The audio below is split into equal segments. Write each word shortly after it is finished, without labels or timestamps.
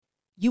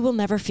you will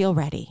never feel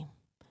ready.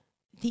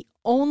 The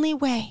only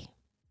way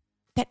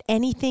that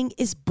anything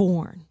is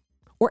born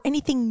or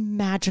anything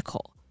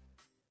magical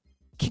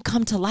can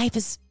come to life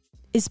is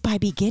by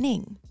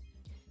beginning.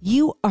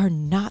 You are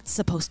not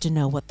supposed to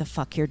know what the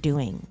fuck you're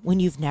doing when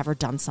you've never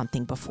done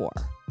something before.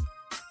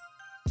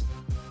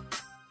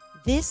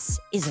 This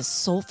is a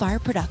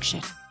Soulfire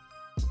production.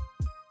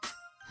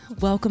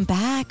 Welcome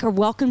back, or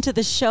welcome to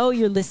the show.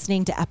 You're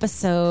listening to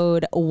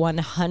episode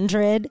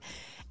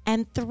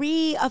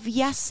 103 of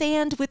Yes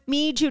And with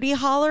me, Judy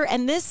Holler.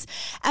 And this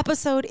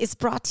episode is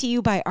brought to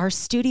you by our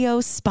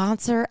studio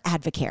sponsor,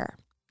 Advocare.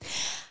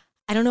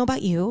 I don't know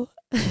about you,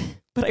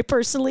 but I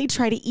personally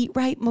try to eat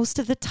right most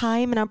of the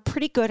time, and I'm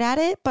pretty good at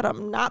it, but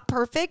I'm not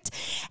perfect.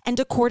 And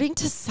according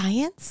to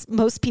science,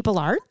 most people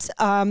aren't,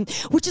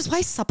 which is why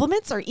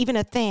supplements are even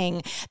a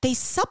thing. They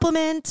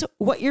supplement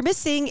what you're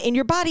missing in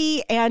your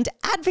body, and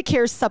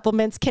Advocare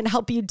supplements can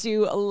help you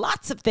do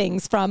lots of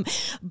things, from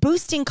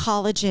boosting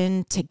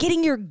collagen to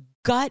getting your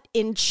gut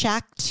in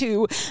check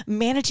to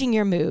managing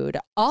your mood.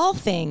 All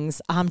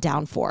things I'm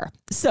down for.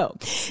 So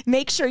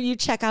make sure you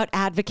check out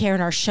Advocare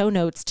in our show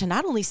notes to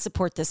not only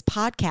support this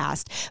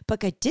podcast, but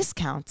get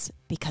discounts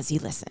because you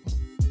listen.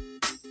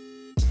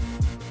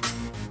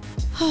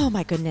 Oh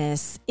my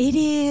goodness. It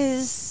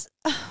is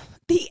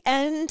the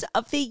end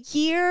of the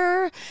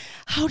year.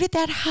 How did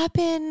that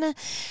happen?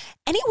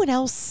 Anyone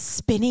else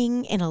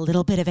spinning in a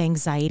little bit of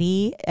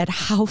anxiety at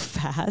how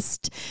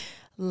fast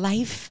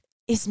life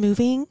is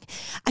moving?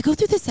 I go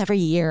through this every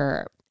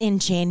year in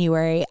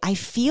January. I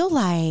feel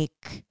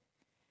like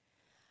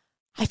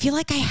I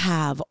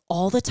have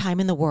all the time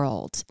in the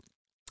world.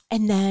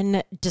 And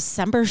then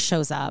December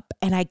shows up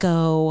and I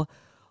go,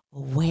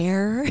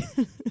 where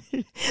did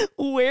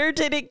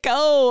it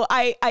go?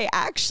 I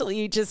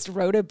actually just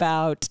wrote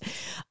about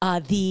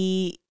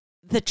the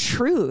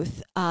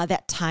truth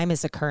that time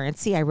is a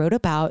currency. I wrote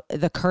about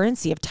the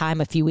currency of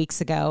time a few weeks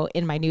ago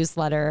in my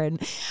newsletter.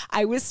 And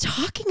I was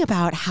talking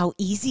about how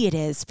easy it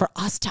is for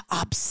us to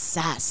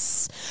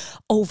obsess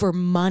over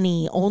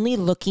money, only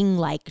looking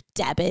like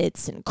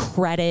debits and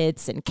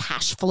credits and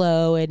cash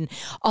flow and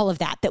all of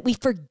that, that we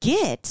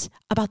forget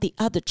about the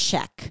other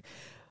check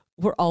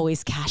we're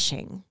always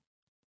cashing.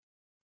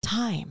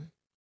 Time.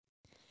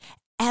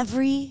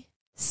 Every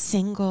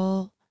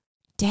single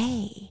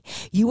day,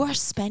 you are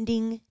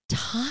spending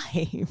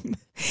time,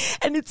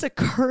 and it's a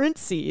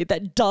currency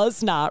that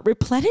does not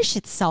replenish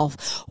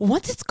itself.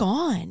 Once it's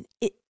gone,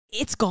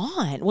 it's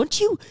gone.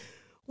 Once you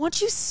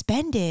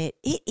spend it,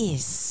 it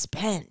is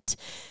spent.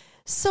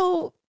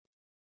 So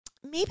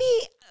maybe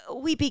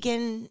we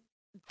begin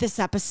this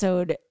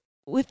episode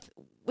with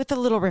a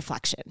little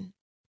reflection,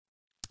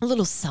 a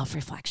little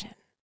self-reflection.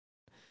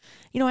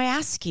 You know, I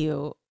ask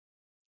you,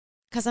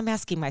 because I'm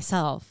asking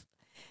myself,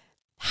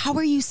 how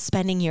are you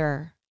spending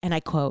your, and I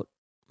quote,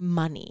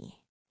 money?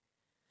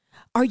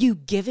 Are you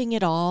giving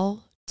it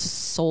all to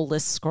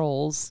soulless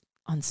scrolls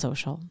on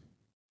social?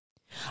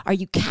 Are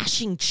you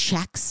cashing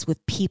checks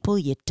with people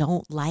you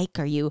don't like?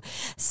 Are you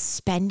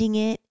spending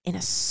it in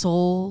a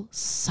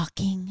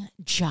soul-sucking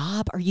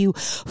job? Are you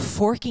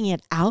forking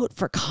it out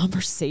for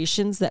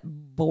conversations that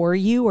bore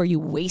you? Are you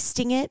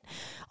wasting it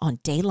on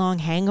day-long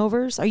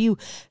hangovers? Are you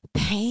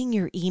paying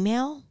your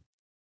email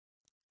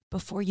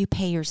before you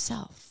pay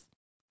yourself?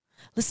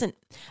 Listen,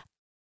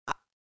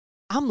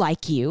 I'm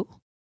like you.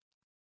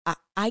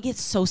 I get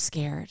so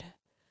scared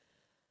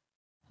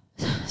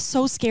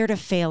of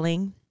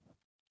failing,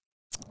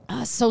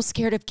 so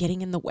scared of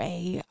getting in the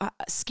way,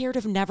 scared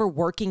of never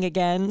working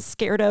again,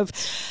 scared of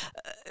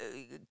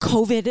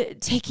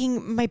COVID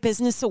taking my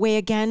business away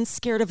again,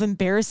 scared of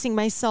embarrassing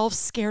myself,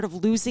 scared of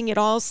losing it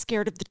all,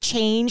 scared of the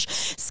change,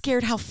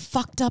 scared how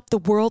fucked up the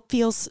world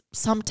feels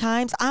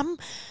sometimes. I'm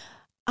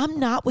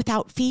not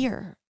without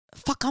fear.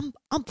 Fuck, I'm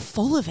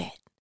full of it.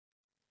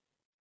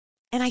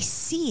 And I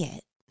see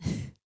it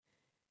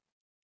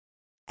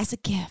as a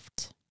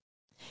gift,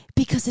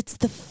 because it's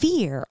the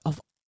fear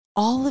of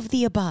all of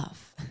the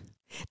above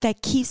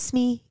that keeps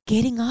me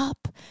getting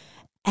up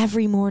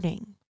every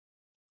morning.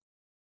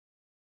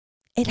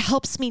 It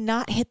helps me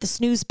not hit the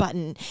snooze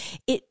button.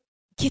 It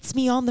gets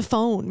me on the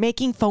phone,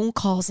 making phone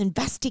calls,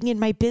 investing in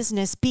my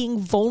business, being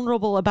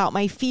vulnerable about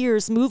my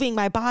fears, moving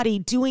my body,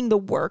 doing the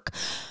work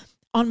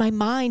on my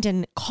mind,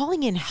 and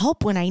calling in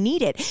help when I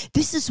need it.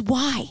 This is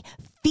why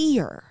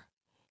fear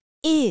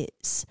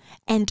is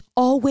and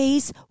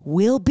always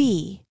will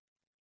be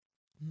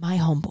my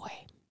homeboy.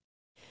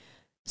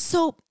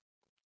 So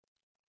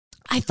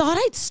I thought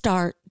I'd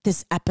start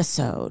this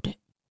episode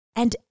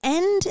and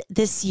end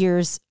this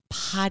year's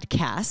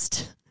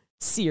podcast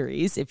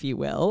series, if you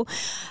will,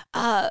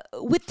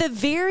 with the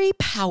very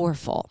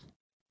powerful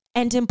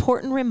and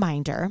important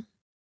reminder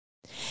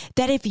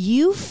that if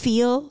you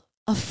feel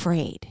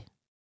afraid,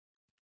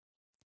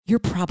 you're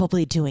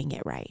probably doing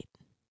it right.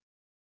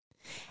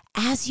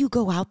 As you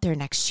go out there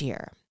next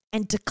year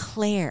and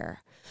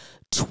declare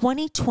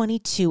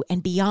 2022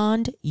 and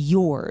beyond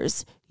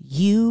yours,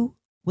 you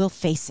will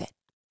face it.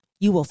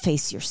 You will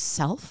face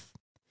yourself.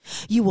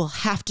 You will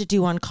have to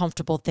do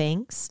uncomfortable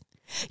things.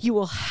 You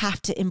will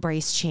have to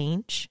embrace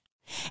change,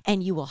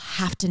 and you will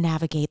have to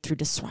navigate through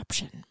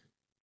disruption.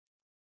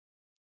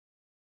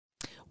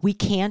 We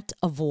can't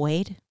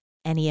avoid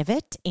any of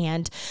it,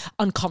 and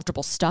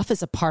uncomfortable stuff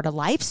is a part of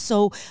life.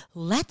 So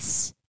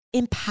let's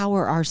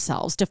empower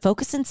ourselves to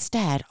focus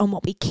instead on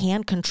what we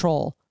can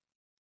control,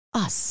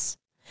 us,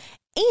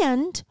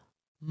 and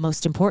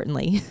most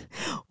importantly,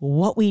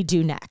 what we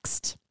do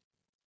next.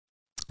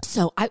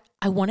 So I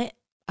want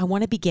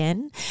to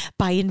begin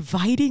by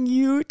inviting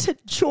you to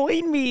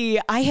join me.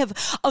 I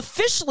have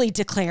officially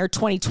declared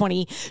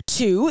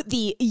 2022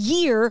 the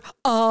year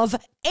of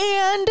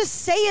and.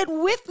 Say it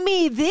with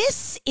me.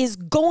 This is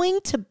going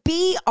to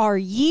be our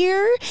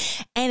year,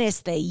 and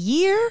it's the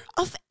year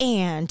of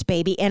and,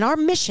 baby. And our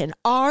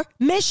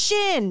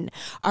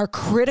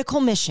critical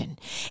mission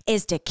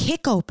is to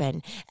kick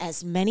open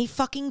as many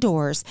fucking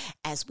doors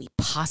as we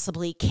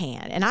possibly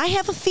can. And I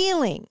have a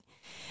feeling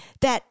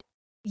that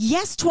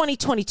yes,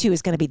 2022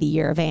 is going to be the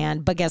year of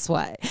and, but guess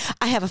what?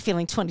 I have a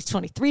feeling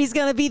 2023 is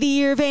going to be the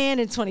year of and,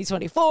 and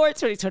 2024,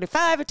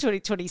 2025, and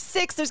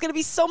 2026. There's going to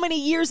be so many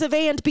years of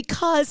and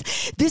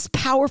because this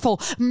powerful,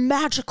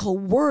 magical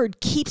word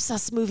keeps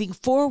us moving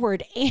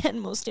forward. And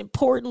most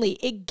importantly,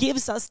 it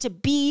gives us to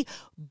be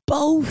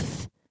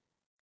both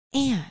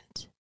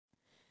and.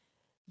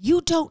 You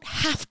don't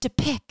have to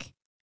pick.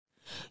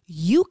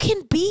 You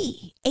can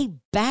be a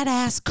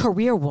badass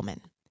career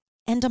woman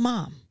and a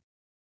mom.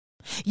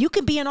 You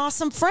can be an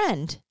awesome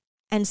friend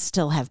and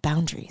still have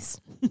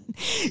boundaries.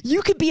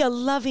 You could be a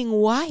loving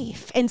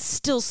wife and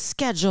still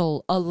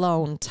schedule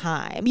alone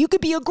time. You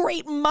could be a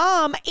great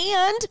mom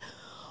and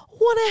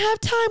want to have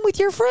time with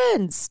your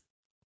friends.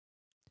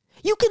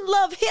 You can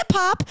love hip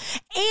hop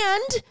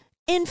and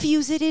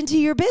infuse it into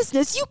your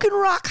business. You can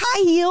rock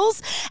high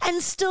heels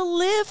and still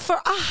live for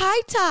a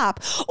high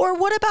top. Or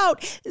what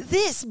about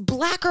this,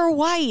 black or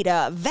white,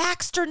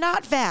 vaxxed or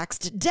not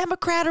vaxxed,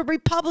 Democrat or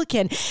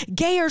Republican,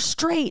 gay or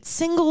straight,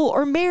 single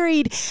or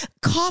married,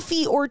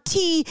 coffee or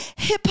tea,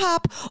 hip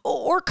hop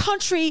or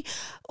country.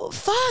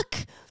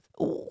 Fuck.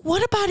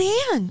 What about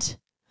and?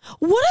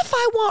 What if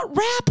I want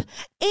rap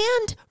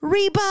and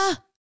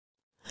Reba?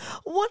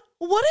 What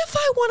if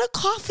I want a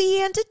coffee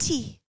and a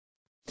tea?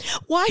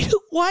 Why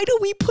do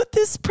we put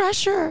this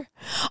pressure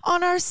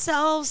on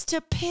ourselves to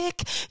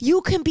pick?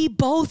 You can be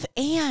both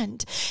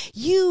and.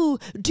 You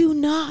do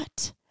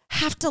not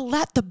have to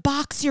let the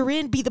box you're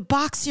in be the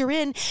box you're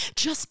in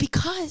just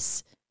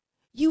because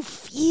you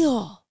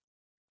feel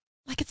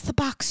like it's the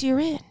box you're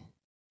in.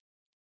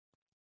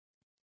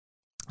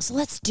 So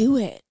let's do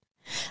it.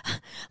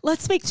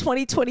 Let's make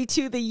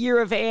 2022 the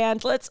year of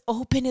and. Let's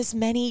open as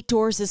many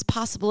doors as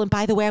possible. And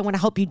by the way, I want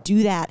to help you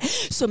do that.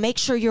 So make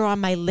sure you're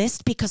on my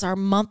list because our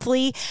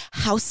monthly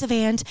House of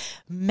And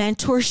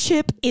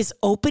mentorship is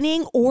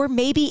opening, or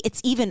maybe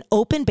it's even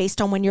open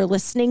based on when you're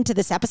listening to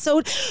this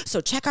episode. So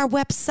check our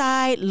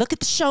website, look at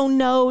the show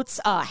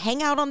notes,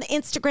 hang out on the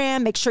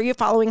Instagram. Make sure you're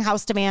following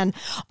House of And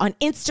on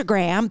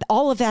Instagram.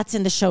 All of that's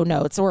in the show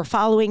notes, or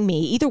following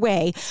me. Either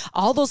way,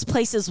 all those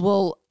places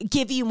will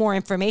give you more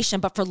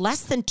information, but for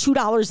less than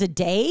 $2 a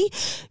day,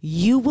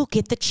 you will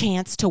get the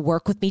chance to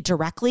work with me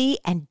directly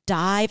and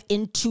dive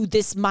into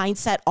this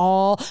mindset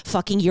all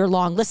fucking year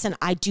long. Listen,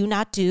 I do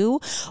not do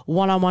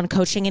one-on-one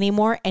coaching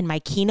anymore, and my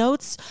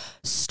keynotes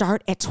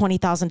start at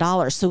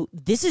 $20,000. So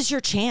this is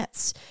your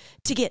chance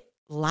to get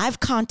live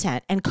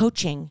content and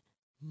coaching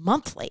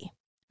monthly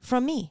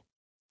from me.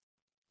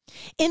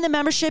 In the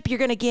membership, you're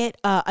going to get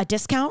a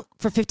discount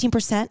for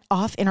 15%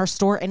 off in our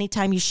store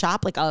anytime you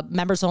shop, like a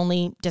members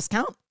only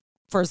discount.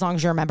 For as long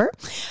as you're a member,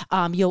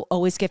 you'll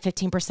always get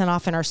 15%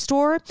 off in our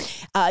store.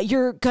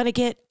 You're going to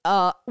get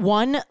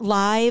one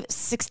live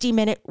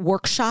 60-minute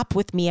workshop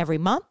with me every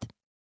month.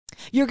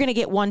 You're going to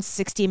get one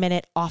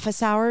 60-minute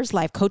office hours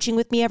live coaching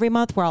with me every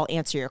month where I'll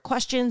answer your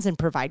questions and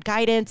provide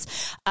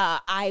guidance.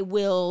 I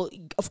will,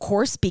 of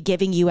course, be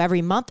giving you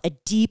every month a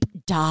deep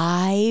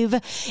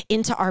dive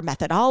into our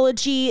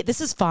methodology. This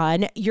is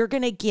fun. You're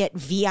going to get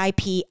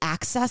VIP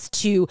access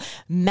to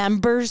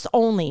members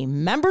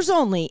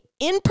only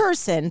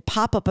in-person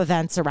pop-up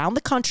events around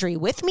the country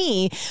with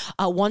me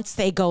once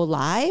they go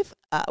live.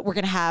 We're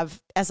going to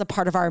have, as a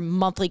part of our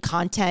monthly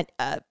content,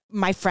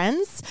 my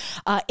friends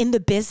in the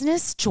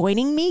business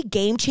joining me,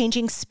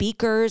 game-changing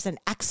speakers and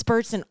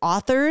experts and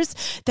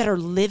authors that are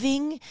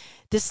living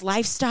this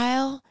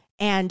lifestyle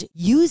and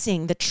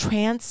using the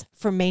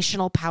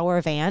transformational power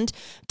of and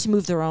to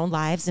move their own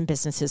lives and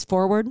businesses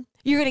forward.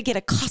 You're going to get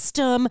a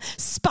custom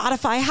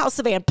Spotify House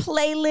of And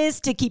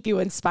playlist to keep you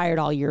inspired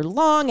all year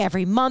long.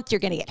 Every month, you're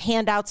going to get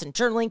handouts and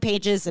journaling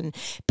pages and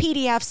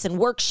PDFs and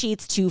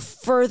worksheets to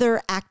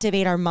further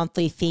activate our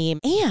monthly theme.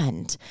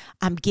 And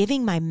I'm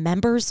giving my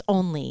members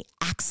only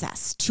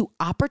access to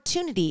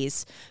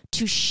opportunities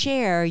to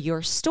share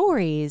your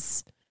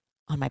stories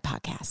on my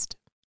podcast.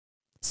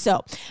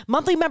 So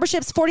monthly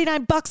membership's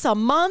 $49 a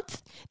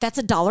month.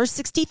 That's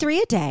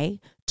 $1.63 a day,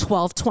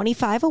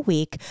 $12.25 a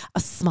week, a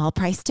small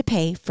price to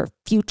pay for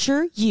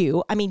future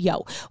you. I mean,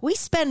 we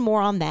spend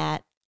more on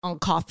that on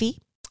coffee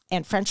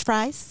and French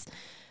fries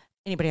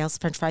Anybody else?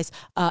 French fries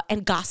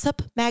and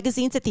gossip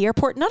magazines at the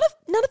airport. None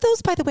of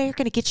those, by the way, are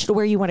going to get you to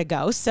where you want to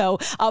go. So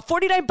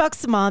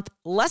 $49 a month,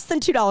 less than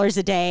 $2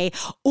 a day.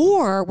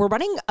 Or we're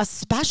running a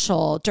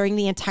special during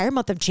the entire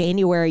month of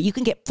January. You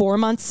can get 4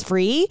 months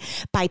free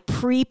by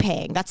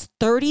prepaying. That's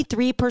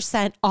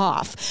 33%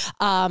 off.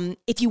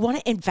 If you want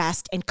to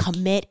invest and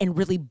commit and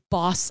really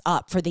boss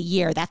up for the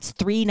year, that's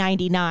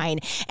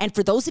 $3.99. And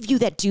for those of you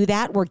that do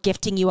that, we're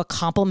gifting you a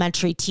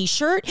complimentary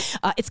t-shirt.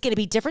 It's going to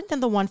be different than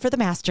the one for the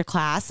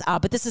masterclass.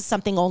 But this is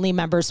something only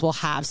members will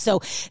have. So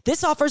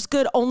this offer's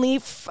good only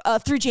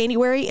through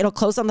January. It'll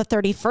close on the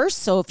 31st.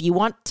 So if you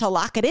want to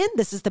lock it in,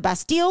 this is the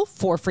best deal.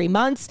 4 free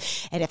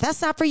months. And if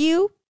that's not for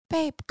you,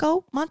 babe,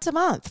 go month to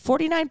month.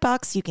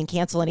 $49. You can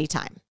cancel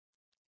anytime.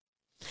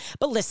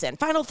 But listen,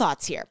 final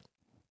thoughts here.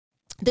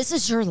 This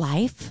is your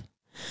life.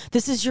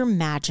 This is your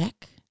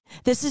magic.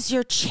 This is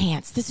your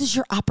chance. This is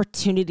your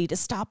opportunity to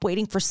stop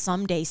waiting for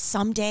someday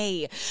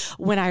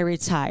when I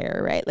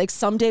retire, right? Like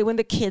someday when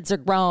the kids are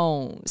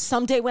grown,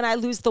 someday when I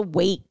lose the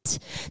weight,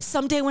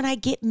 someday when I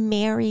get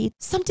married,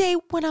 someday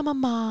when I'm a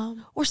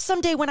mom, or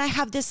someday when I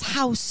have this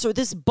house or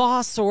this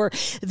boss or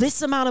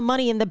this amount of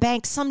money in the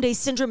bank. Someday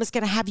syndrome is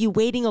going to have you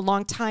waiting a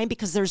long time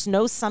because there's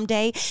no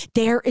someday.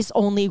 There is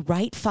only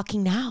right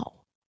fucking now,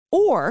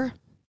 or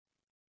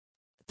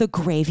the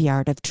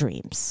graveyard of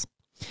dreams.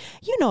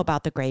 You know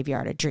about the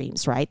graveyard of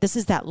dreams, right? This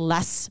is that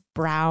Les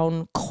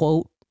Brown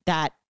quote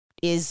that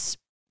is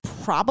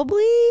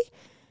probably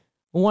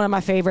one of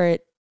my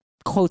favorite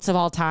quotes of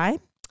all time.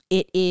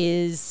 It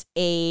is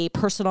a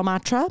personal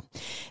mantra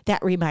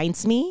that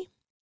reminds me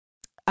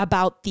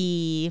about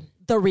the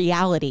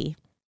reality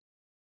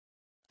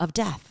of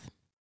death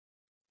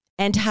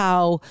and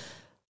how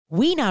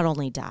we not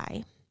only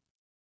die,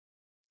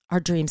 our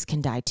dreams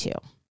can die too.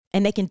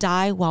 And they can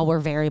die while we're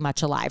very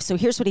much alive. So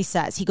here's what he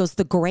says. He goes,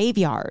 the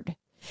graveyard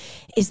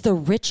is the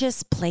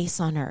richest place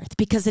on earth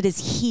because it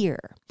is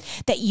here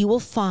that you will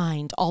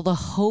find all the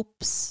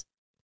hopes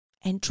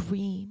and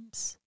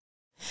dreams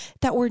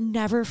that were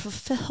never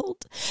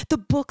fulfilled, the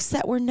books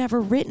that were never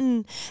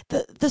written,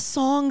 the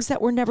songs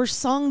that were never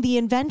sung, the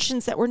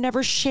inventions that were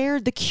never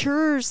shared, the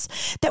cures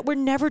that were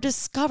never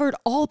discovered,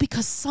 all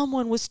because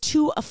someone was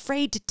too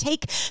afraid to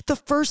take the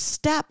first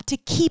step to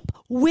keep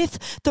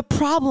with the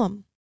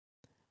problem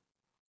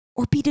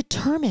or be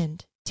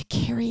determined to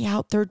carry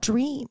out their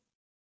dream.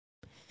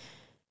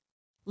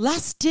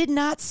 Les did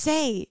not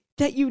say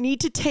that you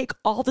need to take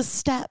all the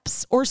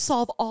steps or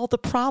solve all the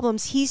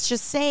problems. He's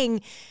just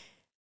saying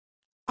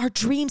our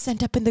dreams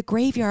end up in the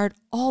graveyard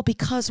all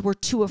because we're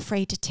too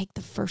afraid to take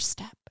the first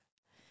step.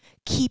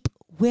 Keep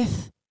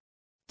with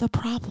the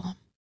problem.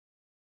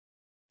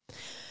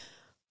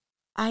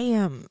 I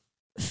am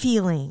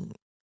feeling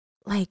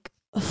like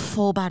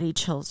full body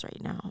chills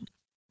right now.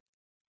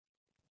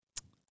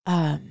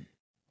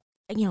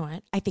 And you know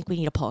what? I think we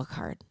need to pull a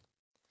card.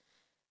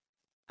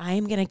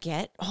 I'm going to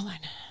get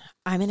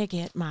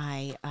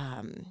my,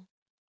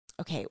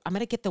 okay, I'm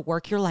going to get the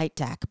Work Your Light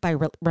deck by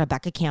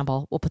Rebecca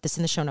Campbell. We'll put this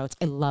in the show notes.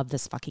 I love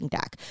this fucking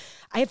deck.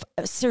 I have,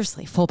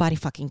 seriously, full body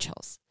fucking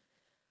chills.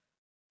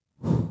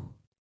 I'm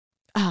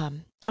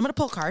going to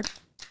pull a card.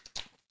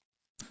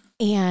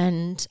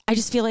 And I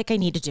just feel like I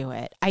need to do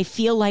it. I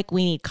feel like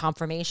we need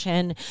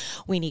confirmation.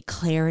 We need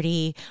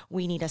clarity.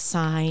 We need a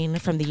sign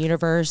from the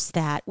universe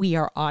that we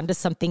are onto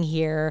something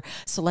here.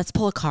 So let's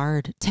pull a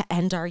card to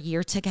end our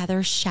year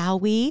together, shall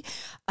we?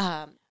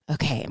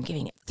 Okay, I'm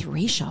giving it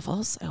 3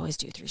 shuffles. I always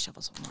do 3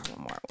 shuffles.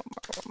 One more.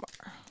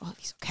 Oh,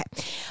 these, okay.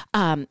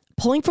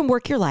 Pulling from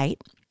Work Your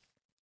Light.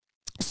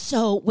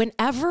 So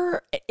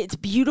whenever it's a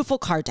beautiful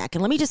card deck,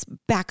 and let me just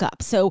back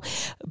up. So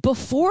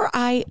before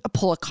I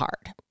pull a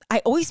card, I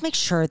always make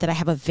sure that I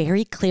have a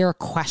very clear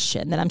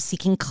question that I'm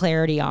seeking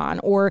clarity on,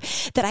 or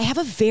that I have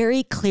a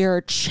very clear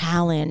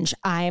challenge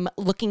I'm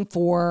looking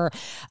for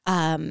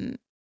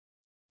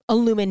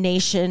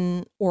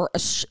illumination or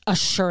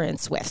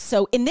assurance with.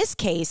 So in this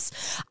case,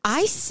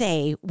 I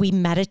say we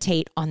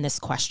meditate on this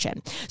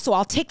question. So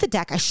I'll take the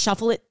deck, I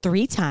shuffle it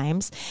 3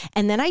 times,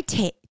 and then I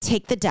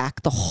take the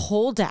deck, the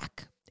whole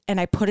deck, and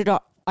I put it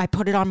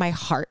on my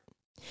heart.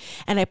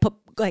 And I put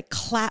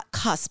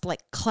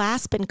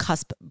clasp and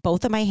cusp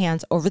both of my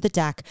hands over the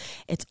deck.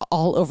 It's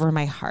all over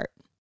my heart.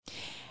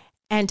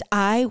 And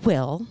I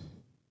will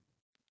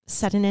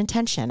set an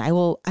intention. I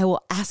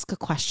will ask a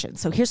question.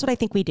 So here's what I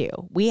think we do.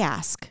 We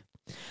ask,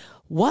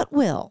 what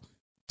will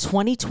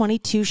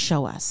 2022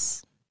 show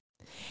us?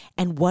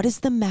 And what is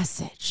the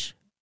message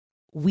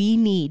we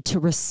need to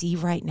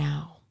receive right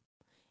now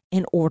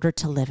in order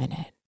to live in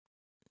it?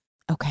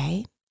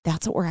 Okay?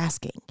 That's what we're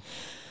asking.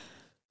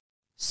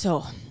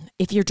 So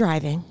if you're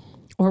driving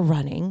or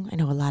running, I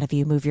know a lot of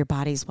you move your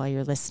bodies while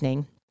you're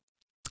listening,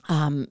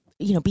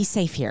 be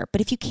safe here. But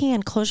if you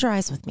can, close your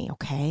eyes with me,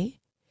 okay?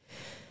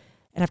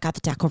 And I've got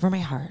the deck over my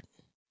heart.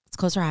 Let's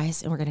close our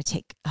eyes, and we're going to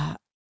take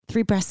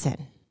 3 breaths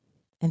in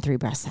and 3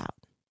 breaths out,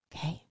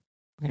 okay?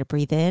 We're going to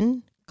breathe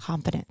in,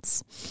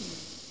 confidence.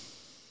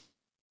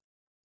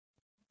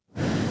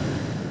 We're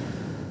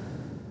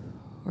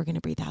going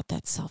to breathe out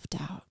that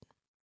self-doubt.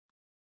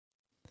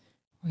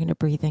 We're going to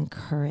breathe in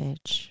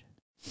courage.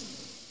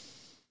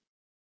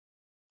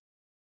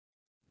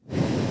 We're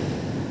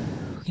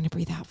going to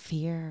breathe out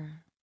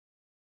fear.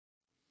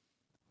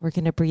 We're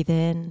going to breathe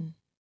in,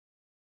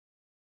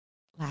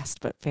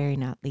 last but very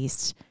not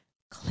least,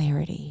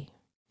 clarity.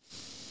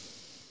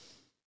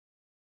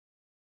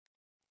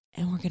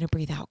 And we're going to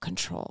breathe out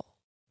control.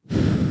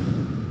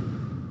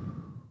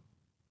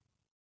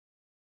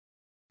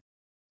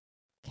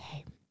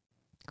 Okay,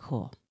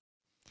 cool.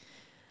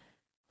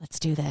 Let's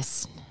do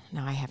this.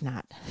 Now, I have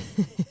not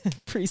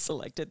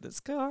pre-selected this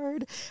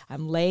card.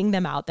 I'm laying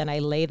them out. Then I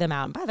lay them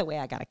out. And by the way,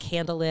 I got a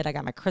candle lit. I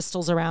got my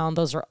crystals around.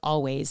 Those are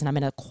always. And I'm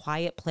in a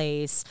quiet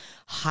place,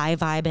 high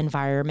vibe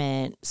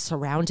environment,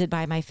 surrounded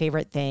by my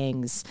favorite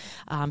things.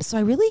 So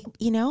I really,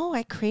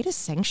 I create a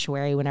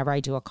sanctuary whenever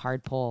I do a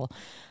card pull.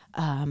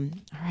 All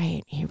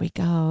right, here we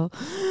go.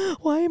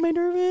 Why am I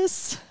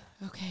nervous?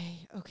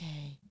 Okay.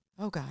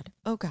 Oh God.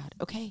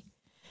 Okay.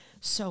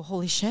 So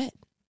holy shit.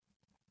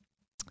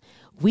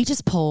 We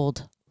just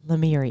pulled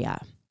Lemuria.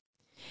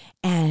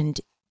 And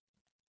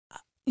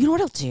you know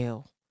what I'll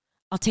do?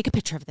 I'll take a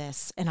picture of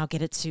this and I'll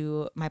get it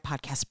to my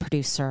podcast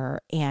producer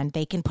and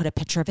they can put a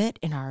picture of it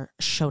in our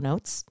show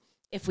notes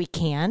if we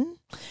can.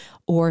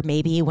 Or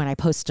maybe when I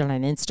post it on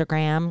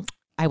Instagram,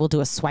 I will do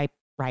a swipe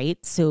right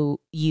so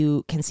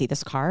you can see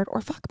this card.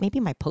 Or maybe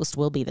my post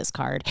will be this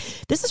card.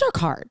 This is our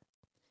card.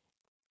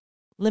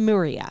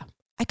 Lemuria.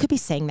 I could be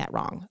saying that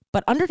wrong,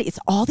 but underneath it's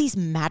all these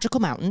magical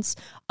mountains,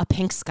 a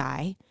pink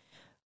sky.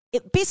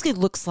 It basically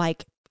looks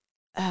like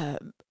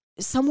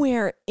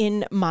somewhere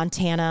in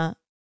Montana,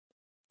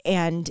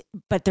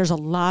 but there's a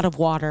lot of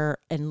water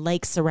and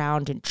lakes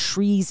around and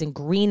trees and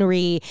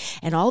greenery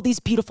and all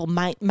these beautiful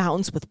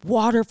mountains with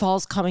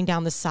waterfalls coming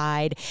down the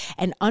side.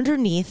 And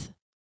underneath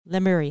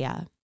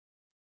Lemuria,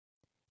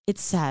 it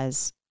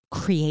says,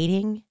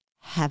 creating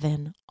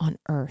heaven on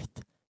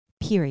earth,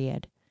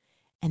 period.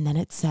 And then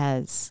it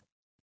says,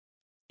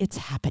 it's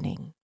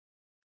happening,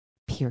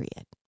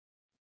 period.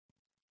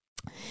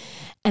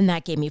 And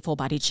that gave me full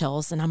body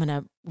chills. And I'm going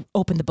to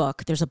open the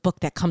book. There's a book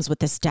that comes with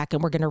this deck,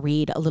 and we're going to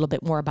read a little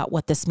bit more about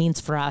what this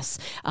means for us.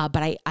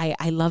 But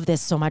I love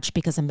this so much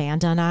because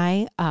Amanda and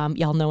I,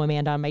 y'all know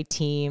Amanda on my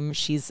team.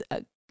 She's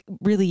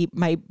really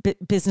my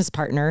business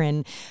partner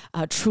and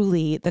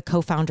truly the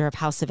co-founder of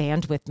House of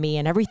And with me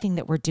and everything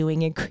that we're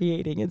doing and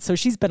creating. And so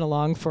she's been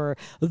along for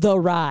the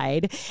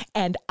ride.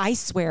 And I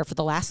swear for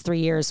the last 3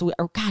 years,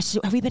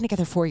 have we been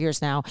together 4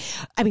 years now?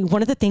 I mean,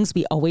 one of the things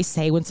we always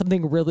say when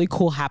something really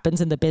cool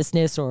happens in the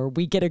business, or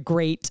we book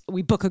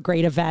a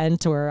great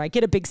event, or I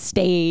get a big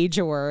stage,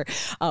 or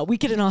we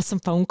get an awesome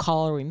phone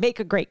call, or we make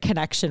a great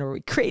connection, or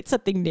we create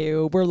something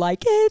new, we're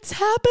like, it's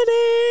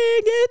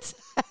happening.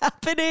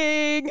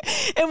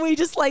 And we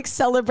just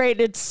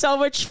celebrate. It's so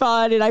much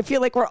fun. And I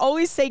feel like we're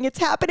always saying it's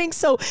happening.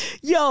 So,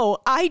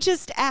 I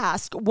just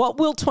ask, what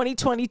will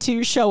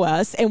 2022 show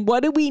us? And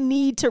what do we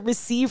need to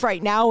receive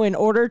right now in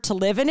order to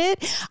live in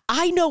it?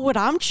 I know what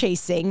I'm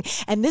chasing.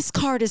 And this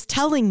card is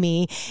telling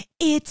me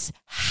it's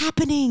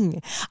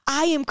happening.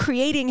 I am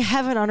creating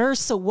heaven on earth.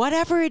 So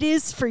whatever it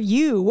is for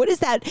you, what is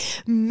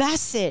that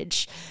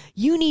message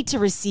you need to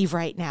receive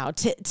right now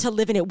to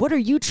live in it? What are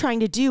you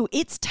trying to do?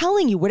 It's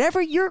telling you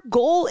whatever your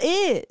goal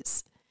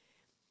is.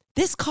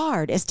 This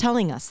card is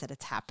telling us that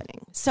it's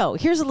happening. So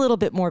here's a little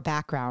bit more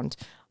background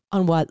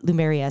on what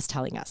Lemuria is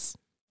telling us.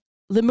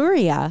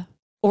 Lemuria,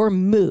 or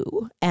Mu,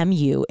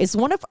 M-U, is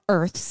one of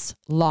Earth's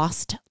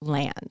lost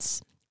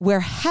lands,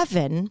 where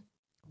heaven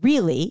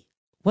really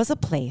was a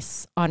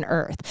place on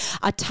Earth.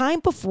 A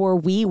time before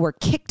we were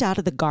kicked out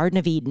of the Garden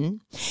of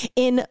Eden,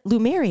 in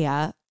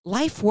Lemuria,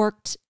 life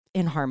worked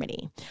in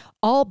harmony.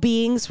 All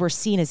beings were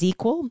seen as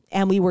equal,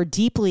 and we were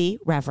deeply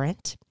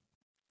reverent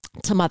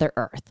to Mother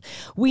Earth.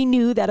 We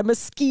knew that a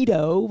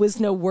mosquito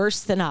was no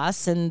worse than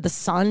us and the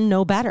sun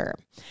no better.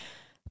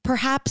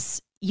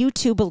 Perhaps you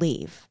too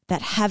believe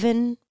that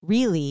heaven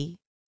really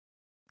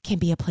can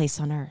be a place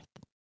on earth.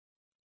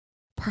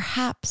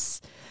 Perhaps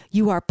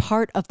you are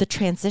part of the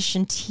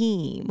transition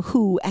team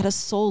who, at a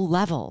soul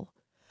level,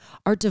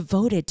 are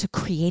devoted to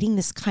creating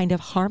this kind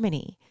of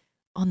harmony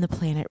on the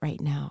planet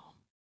right now.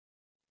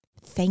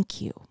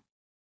 Thank you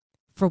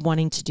for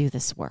wanting to do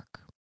this work.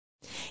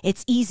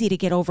 It's easy to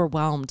get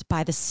overwhelmed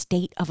by the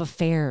state of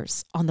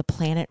affairs on the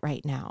planet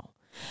right now,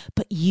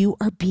 but you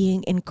are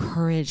being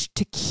encouraged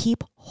to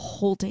keep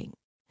holding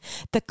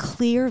the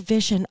clear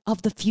vision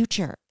of the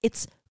future.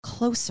 It's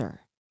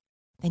closer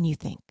than you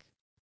think.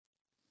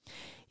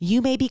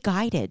 You may be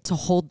guided to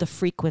hold the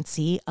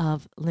frequency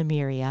of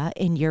Lemuria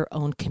in your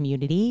own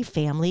community,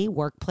 family,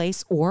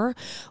 workplace, or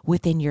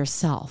within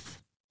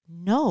yourself.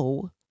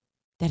 Know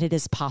that it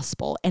is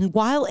possible. And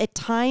while at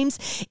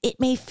times it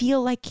may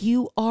feel like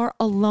you are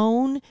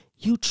alone,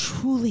 you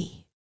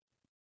truly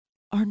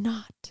are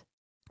not.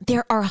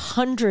 There are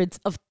hundreds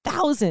of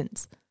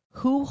thousands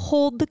who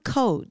hold the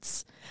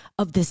codes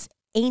of this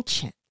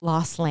ancient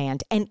lost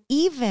land, and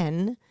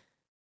even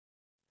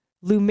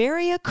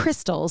Lemuria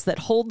crystals that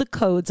hold the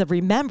codes of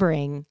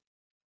remembering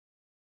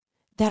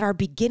that are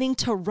beginning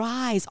to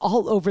rise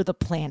all over the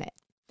planet.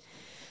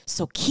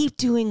 So keep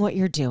doing what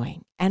you're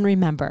doing. And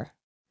remember,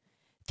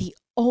 the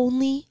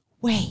only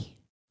way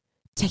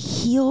to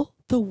heal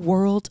the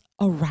world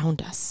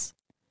around us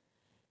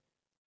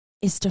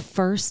is to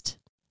first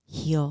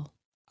heal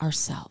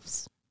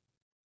ourselves.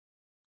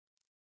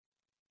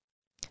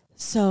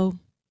 So,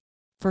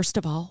 first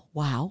of all,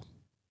 wow.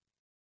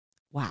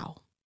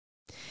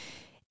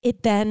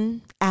 It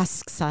then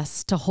asks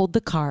us to hold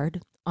the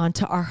card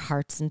onto our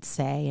hearts and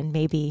say, and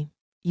maybe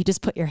you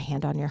just put your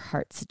hand on your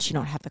heart since you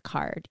don't have the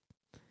card.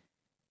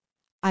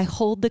 I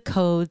hold the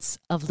codes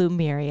of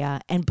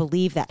Lumeria and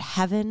believe that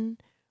heaven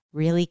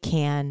really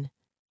can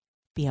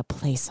be a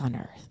place on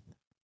earth.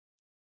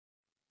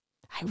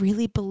 I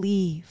really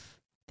believe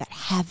that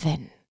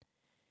heaven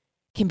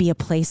can be a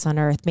place on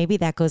earth. Maybe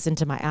that goes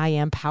into my I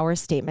am power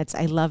statements.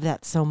 I love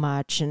that so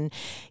much. And,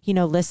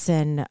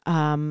 listen,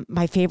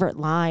 my favorite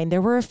line,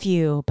 there were a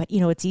few, but,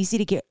 it's easy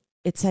to get,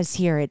 it says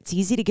here, it's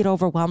easy to get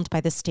overwhelmed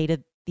by the state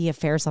of the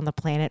affairs on the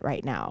planet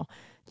right now.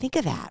 Think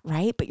of that,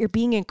 right? But you're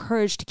being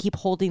encouraged to keep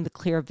holding the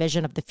clear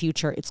vision of the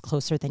future. It's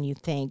closer than you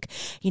think.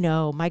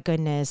 My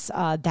goodness,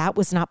 that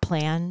was not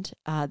planned.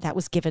 That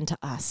was given to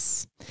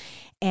us.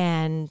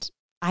 And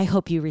I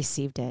hope you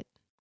received it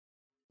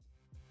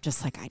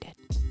just like I did.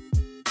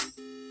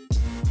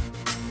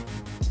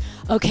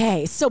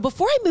 Okay, so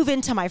before I move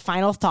into my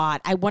final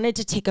thought, I wanted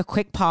to take a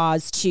quick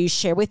pause to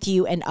share with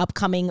you an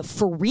upcoming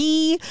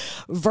free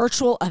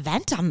virtual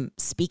event I'm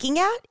speaking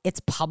at.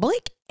 It's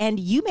public, and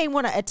you may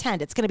want to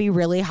attend. It's going to be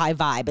really high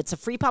vibe. It's a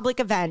free public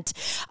event.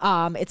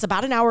 It's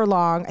about an hour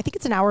long. I think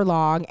it's an hour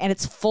long, and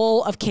it's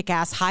full of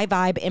kick-ass high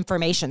vibe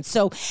information.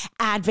 So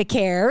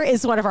Advocare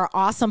is one of our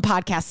awesome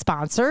podcast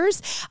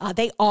sponsors.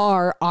 They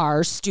are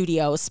our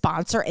studio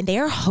sponsor, and they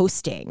are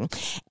hosting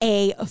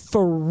a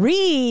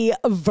free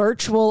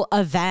virtual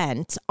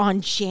event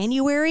on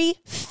January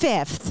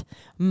 5th.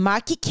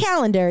 Mark your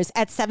calendars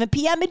at 7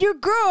 p.m. and your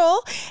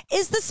girl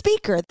is the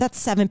speaker. That's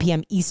 7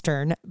 p.m.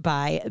 Eastern,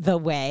 by the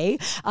way.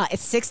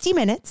 It's 60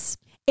 minutes.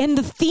 And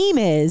the theme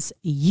is,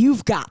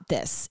 you've got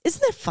this.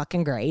 Isn't that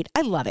fucking great?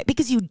 I love it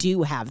because you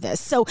do have this.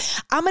 So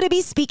I'm going to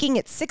be speaking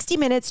at 60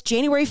 minutes,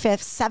 January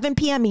 5th, 7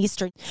 p.m.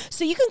 Eastern.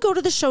 So you can go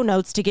to the show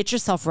notes to get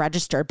yourself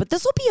registered. But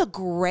this will be a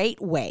great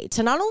way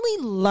to not only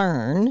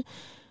learn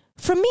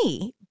from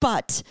me,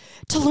 but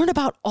to learn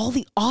about all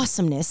the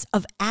awesomeness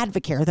of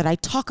Advocare that I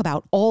talk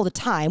about all the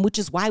time, which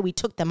is why we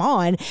took them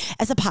on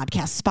as a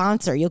podcast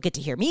sponsor. You'll get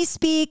to hear me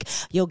speak.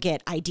 You'll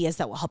get ideas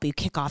that will help you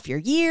kick off your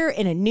year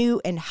in a new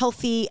and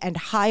healthy and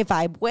high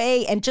vibe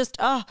way. And just,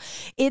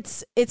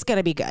 it's going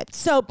to be good.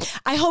 So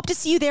I hope to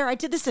see you there. I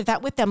did this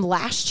event with them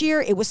last year.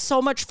 It was so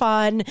much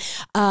fun.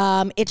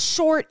 It's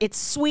short, it's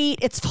sweet,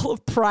 it's full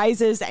of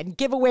prizes and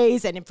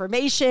giveaways and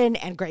information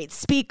and great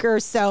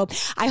speakers. So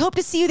I hope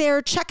to see you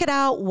there. Check it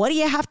out. What do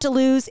you have to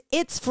lose?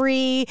 It's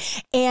free.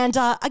 And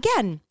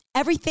again,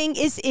 everything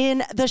is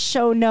in the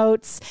show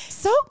notes.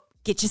 So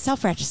get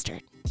yourself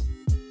registered.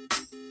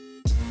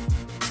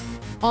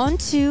 On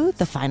to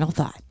the final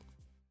thought.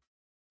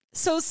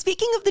 So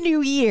speaking of the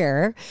new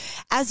year,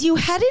 as you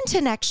head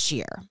into next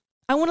year,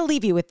 I want to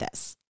leave you with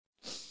this.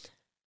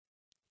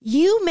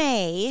 You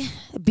may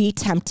be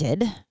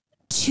tempted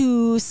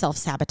to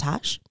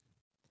self-sabotage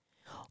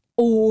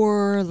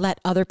or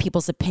let other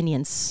people's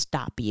opinions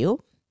stop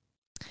you,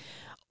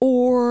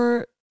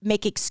 or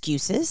make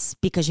excuses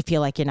because you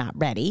feel like you're not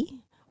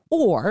ready,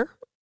 or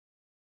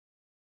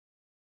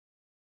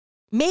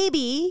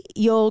maybe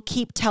you'll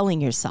keep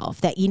telling yourself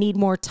that you need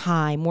more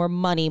time, more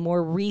money,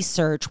 more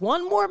research,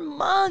 one more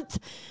month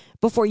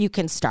before you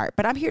can start.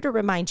 But I'm here to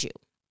remind you,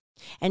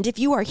 and if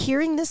you are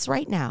hearing this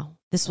right now,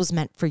 this was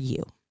meant for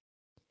you.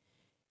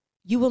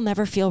 You will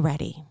never feel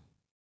ready.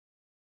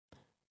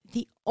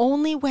 The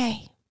only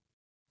way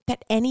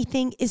that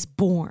anything is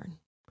born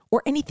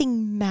or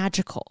anything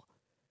magical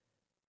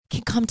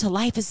can come to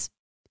life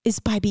is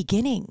by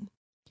beginning,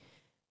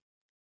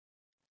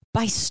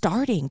 by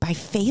starting, by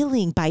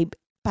failing,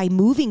 by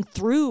moving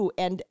through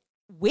and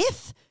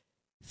with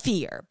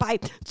fear, by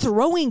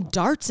throwing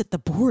darts at the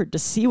board to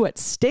see what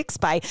sticks,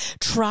 by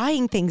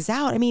trying things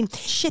out. I mean,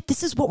 shit,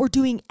 this is what we're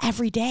doing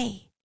every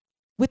day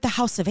with the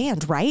House of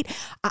And, right?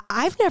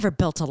 I've never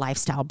built a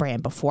lifestyle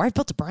brand before. I've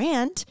built a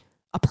brand,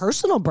 a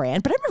personal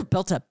brand, but I've never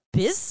built a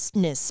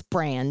business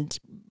brand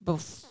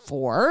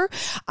before.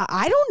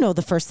 I don't know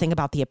the first thing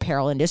about the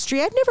apparel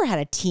industry. I've never had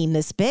a team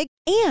this big,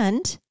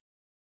 and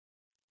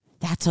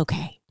that's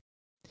okay.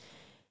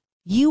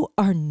 You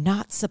are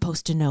not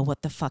supposed to know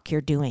what the fuck you're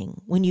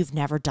doing when you've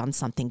never done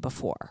something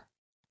before.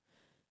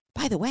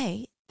 By the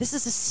way, this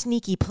is a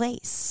sneaky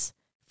place.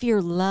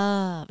 Fear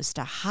loves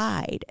to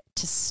hide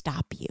to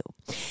stop you.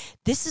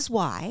 This is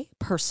why,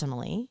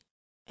 personally,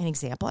 an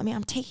example,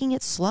 I'm taking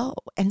it slow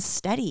and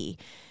steady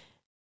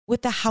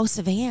with the House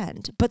of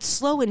And, but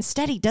slow and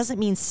steady doesn't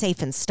mean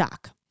safe and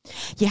stuck.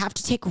 You have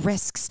to take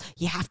risks.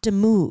 You have to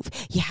move.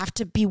 You have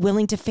to be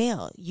willing to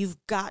fail. You've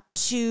got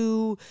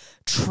to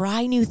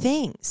try new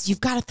things.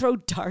 You've got to throw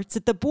darts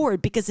at the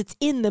board because it's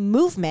in the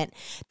movement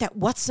that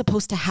what's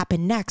supposed to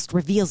happen next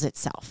reveals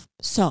itself.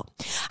 So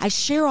I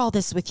share all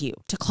this with you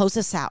to close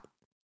us out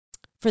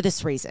for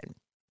this reason.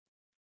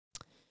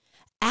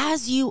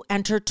 As you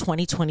enter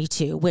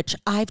 2022, which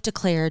I've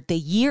declared the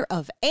year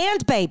of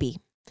and baby,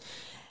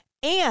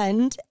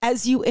 and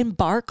as you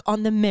embark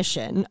on the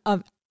mission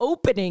of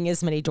opening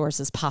as many doors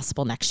as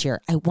possible next year,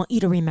 I want you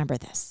to remember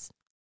this.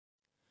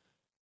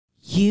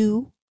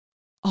 You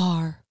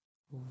are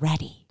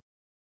ready.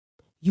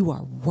 You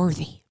are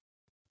worthy.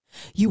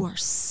 You are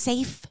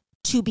safe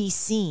to be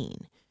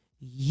seen.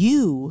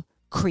 You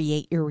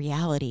create your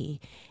reality,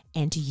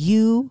 and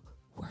you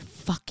were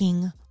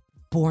fucking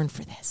born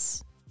for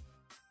this.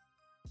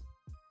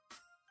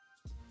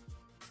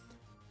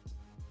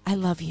 I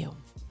love you.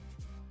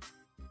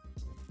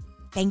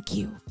 Thank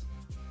you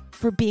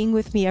for being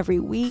with me every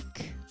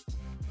week.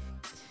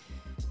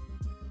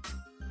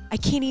 I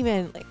can't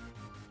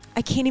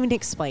even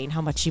explain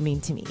how much you mean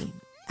to me.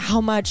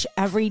 How much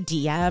every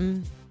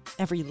DM,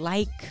 every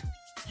like,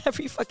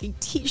 every fucking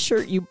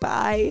t-shirt you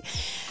buy,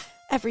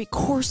 every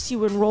course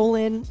you enroll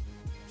in,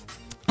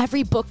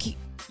 every book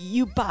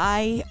you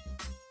buy.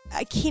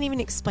 I can't even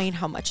explain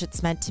how much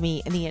it's meant to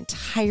me and the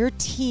entire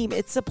team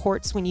it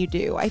supports when you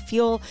do. I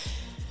feel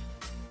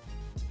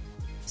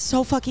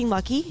so fucking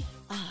lucky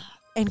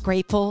and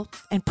grateful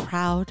and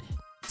proud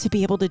to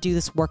be able to do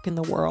this work in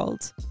the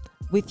world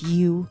with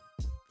you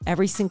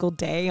every single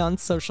day on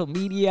social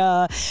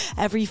media,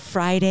 every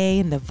Friday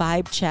in the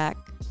vibe check,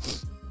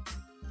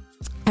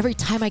 every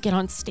time I get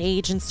on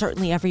stage, and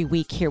certainly every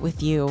week here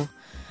with you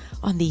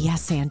on the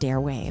Yes and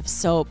airwaves.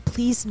 So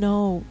please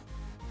know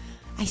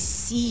I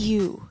see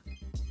you,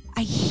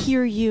 I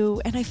hear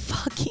you, and I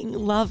fucking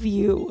love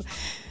you.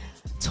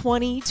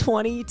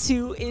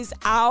 2022 is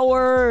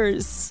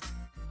ours.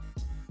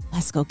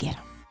 Let's go get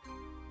them.